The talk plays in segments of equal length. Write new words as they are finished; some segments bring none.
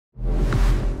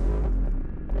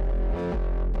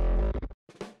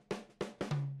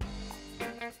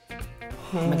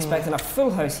I'm expecting a full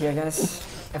house here, guys.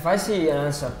 If I see an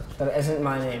answer that isn't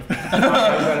my name, I'm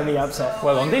going to be upset.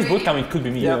 Well, on this bootcamp it could be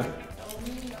me. Yeah.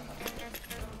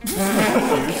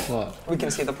 What? We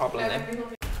can see the problem there.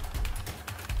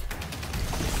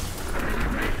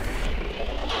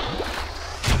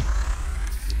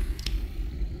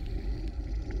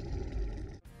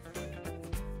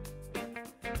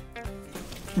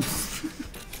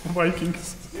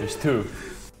 Vikings. There's two.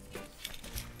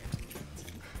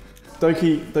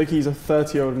 Doki's a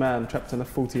 30-year-old man trapped in a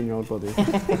 14-year-old body.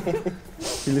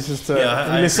 He listens to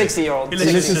 60-year-old. He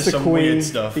listens to some Queen. weird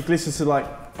stuff. He listens to like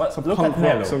some look punk at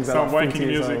rock neLo. songs that Some are like Viking 40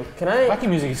 years music. old. Can I? Viking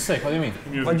music is sick, what do you mean?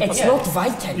 It's not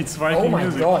Viking. It's Viking Oh my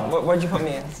music. god. Where'd you put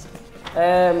me in?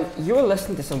 You were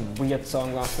listening to some weird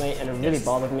song last night and it really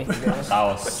bothered me, to be honest. That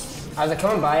was... I was like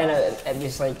coming by and it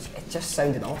was like, it just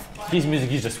sounded off. His music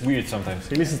is just weird sometimes.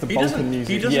 He listens to Balkan music.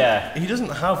 He doesn't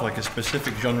have like a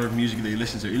specific genre of music that he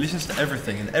listens to. He listens to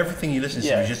everything, and everything he listens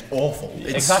to is just awful.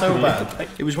 It's so bad.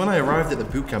 It was when I arrived at the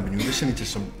boot camp and you were listening to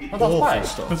some awful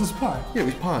stuff. This is Pie. Yeah, it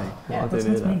was Pie. Yeah, I did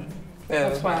hear that. Yeah,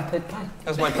 That's why I played Pie. that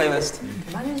was my playlist.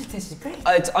 My music taste is great.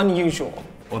 It's unusual.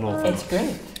 It's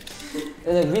great.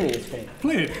 It really is great.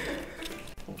 Play it.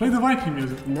 Play the Viking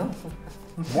music. No.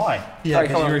 Why? Yeah,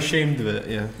 because you're ashamed of it,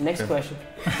 yeah. Next question.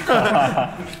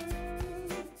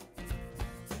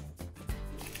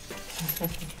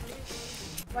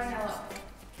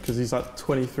 Because he's like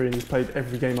 23 and he's played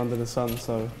every game under the sun,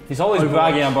 so... He's always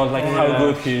bragging about like how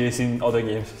good he is in other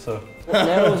games, so...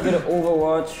 neLo was good at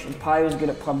Overwatch, Pie was good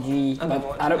at PUBG. And But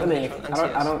Overwatch, I don't really, and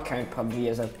I don't count PUBG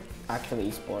as an actual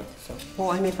esport, so... Well,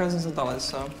 I made presents of dollars,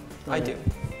 so I do.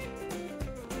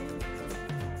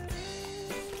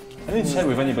 I didn't share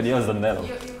with anybody else than neLo.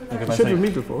 You shared with me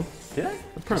before. Did I?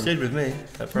 You stayed with me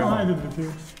at No, I Prem. did with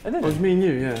you. I did. It was me and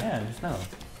you, yeah. Yeah, just now.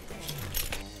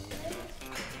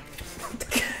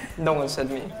 No one said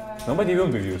me. Nobody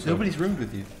roomed with you, so... Nobody's roomed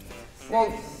with you. Well,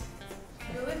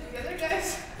 You live together,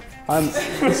 guys?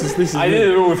 This is I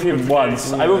did room with him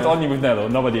once. I roomed only with neLo,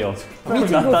 nobody else. We can, We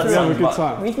have a good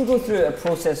time. we can go through a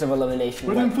process of elimination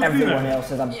Where where did you put me everyone then?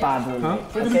 else is a bad roommate.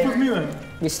 Where did you put me then?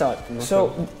 We start.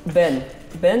 So,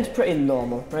 Ben's pretty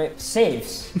normal, right?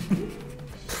 Saves.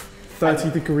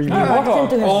 30-degree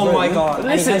Walked into his oh room, my god. and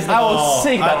he Listen, has the- I was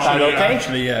sick that time, okay?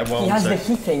 Actually, yeah, well, He has the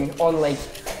so- heating on like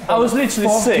I was literally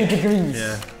 40 sick. degrees.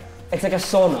 Yeah. It's like a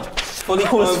sauna. Fully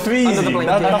I was clothed freezing. under the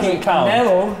blanket. That doesn't count.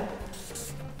 neLo,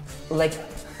 like,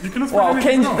 You cannot Wow, find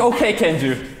anything wrong. okay,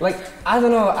 Kendrew. like, I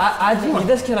don't know, you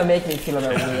just kind of make me feel a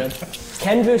bit weird.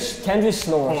 Kendrew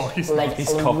snores, Oh, he's like,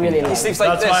 He's cocky. really He loud. sleeps like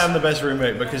That's this. why I'm the best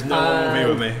roommate, because no one will be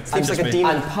with me. Sleeps Just like a me.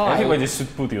 demon. And Everybody Pie,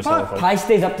 just put yourself up. Pie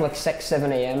stays up to like 6,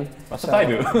 7 a.m. That's what I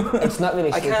do. It's not really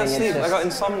I sleeping, can't it's sleep. just... I got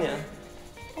insomnia.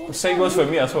 Same goes for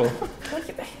me as well.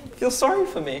 Feel sorry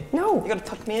for me. No. You gotta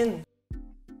tuck me in.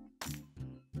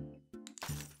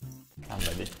 I'm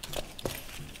ready.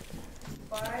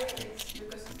 Why? It's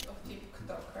because of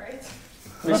TikTok, right?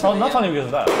 Not only because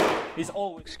of that. He's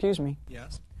always... Excuse me.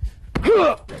 Yes.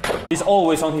 He's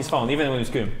always on his phone, even when he's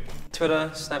good. Twitter,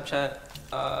 Snapchat,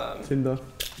 Tinder.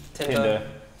 Tinder,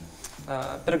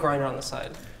 bit of Grindr on the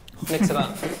side. Mix it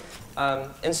up.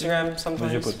 Instagram sometimes,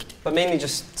 What did you put? but mainly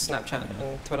just Snapchat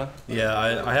and Twitter. Yeah,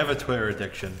 I have a Twitter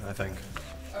addiction, I think.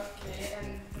 Okay,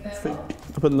 and neLo?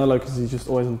 I put neLo because he's just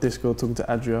always on Discord talking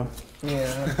to Adria.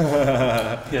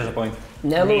 Yeah. He has a point.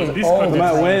 neLo is This all one- the No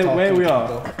matter time where talking we to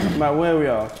are, people. no matter where we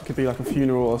are, it could be like a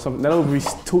funeral or something. neLo will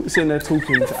be sitting there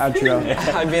talking to Adria.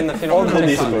 I'd be in the funeral. On and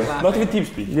Discord. laughing. Not even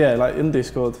TeamSpeak. Yeah, like in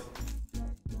Discord.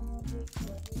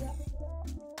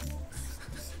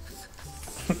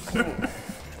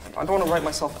 I don't want to write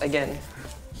myself again.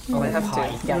 But I have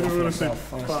Pie, to. get off Pie.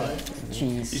 yourself, honestly.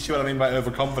 You Jeez. see what I mean by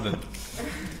overconfident?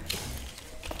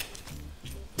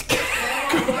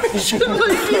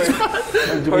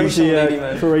 Croatian lady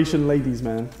man. Croatian ladies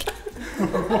man. Why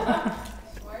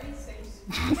are you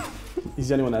saying He's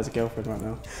the only one that has a girlfriend right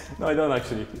now. No, I don't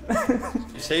actually.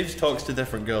 Saves talks to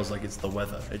different girls like it's the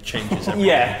weather. It changes every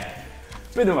Yeah,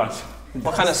 pretty much.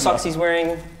 What kind of socks he's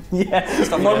wearing? Yeah,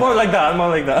 Stuff more, like more like that, more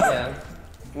like that. Yeah.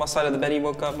 What side of the bed he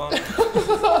woke up on?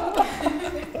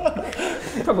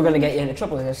 Probably gonna get you into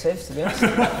trouble with this, Saves, to be honest.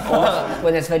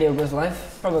 When this video goes live,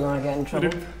 probably gonna get in trouble.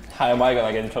 How am I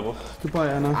gonna get in trouble? Goodbye,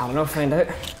 Anna. I don't know, find out.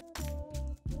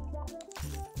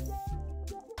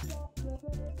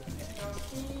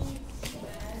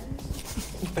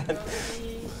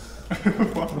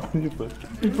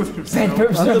 Said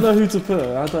put I don't know who to put.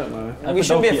 I don't know. We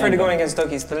shouldn't be Doki afraid of and going against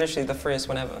Doki. It's literally the freest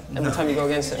one ever. Every time you go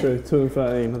against him. True, 2 and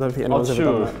 13. I don't think anyone's ever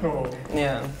true. done that. Oh.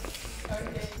 Yeah.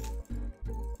 Okay.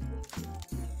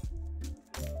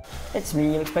 It's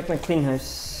me, you expect my clean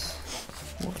house.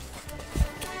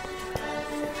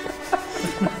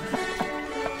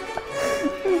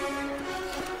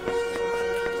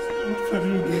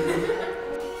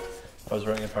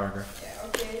 writing a paragraph. Yeah,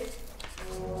 okay.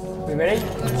 We ready?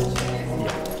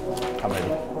 I'm ready.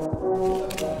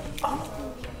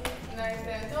 Night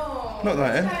end. Oh, Not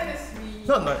night end. kind of sweet.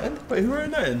 Not night end. Wait, who wrote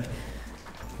night end?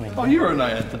 Oh, you wrote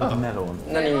night end. Oh. neLo one.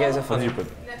 None of you guys are What did funny. you put?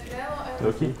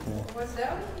 NAVI and Doki? what's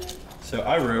that? So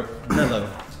I wrote neLo.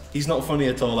 He's not funny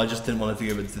at all. I just didn't want to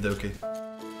give it to Doki. You could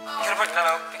have put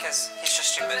neLo because he's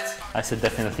just stupid. I said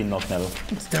definitely not neLo.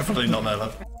 It's definitely not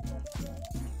neLo.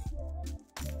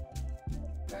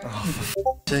 Oh,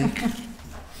 for sake.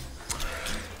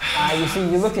 You see,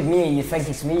 you look at me and you think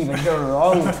it's me, but you're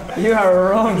wrong. You are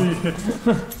wrong.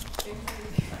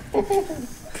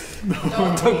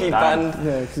 Doki banned.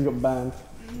 Yeah, because he got banned.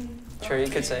 True, you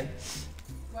could say.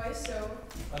 Why so?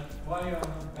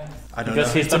 I don't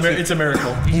Because know. he's It's a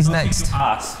miracle. He's next.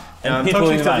 Us. Yeah, I'm And people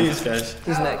toxic in to mind. these guys.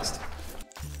 He's next.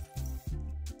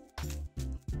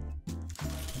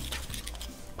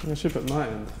 I should put night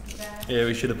end. Yeah,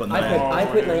 we should have put night end. I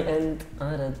put night end.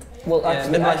 I did. Well, Yeah,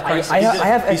 actually, midlife crisis. I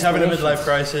have He's having a midlife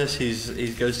explanations. crisis. He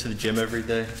goes to the gym every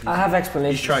day. I have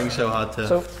explanations. He's trying so hard to.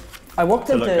 So, I walked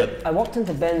To look good.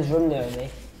 into Ben's room the other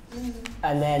day,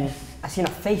 and then I seen a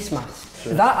face mask.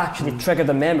 That actually triggered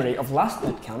the memory of last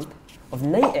boot camp of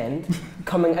night end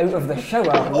coming out of the shower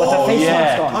with a face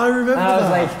mask on. I remember And I was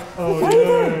that. like, what are you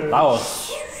doing? That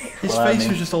was. His Well, I face mean-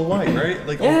 was just all white, right?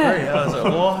 Like, Yeah. all grey. I was like,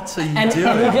 what are you And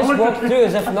doing? he just walked through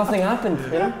as if nothing happened,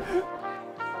 you know?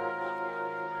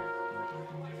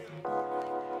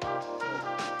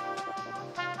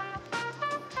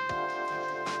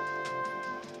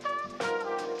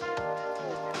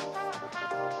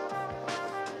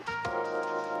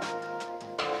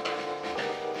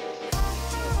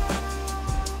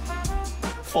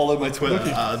 Follow my Twitter,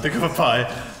 Dick of a Pie.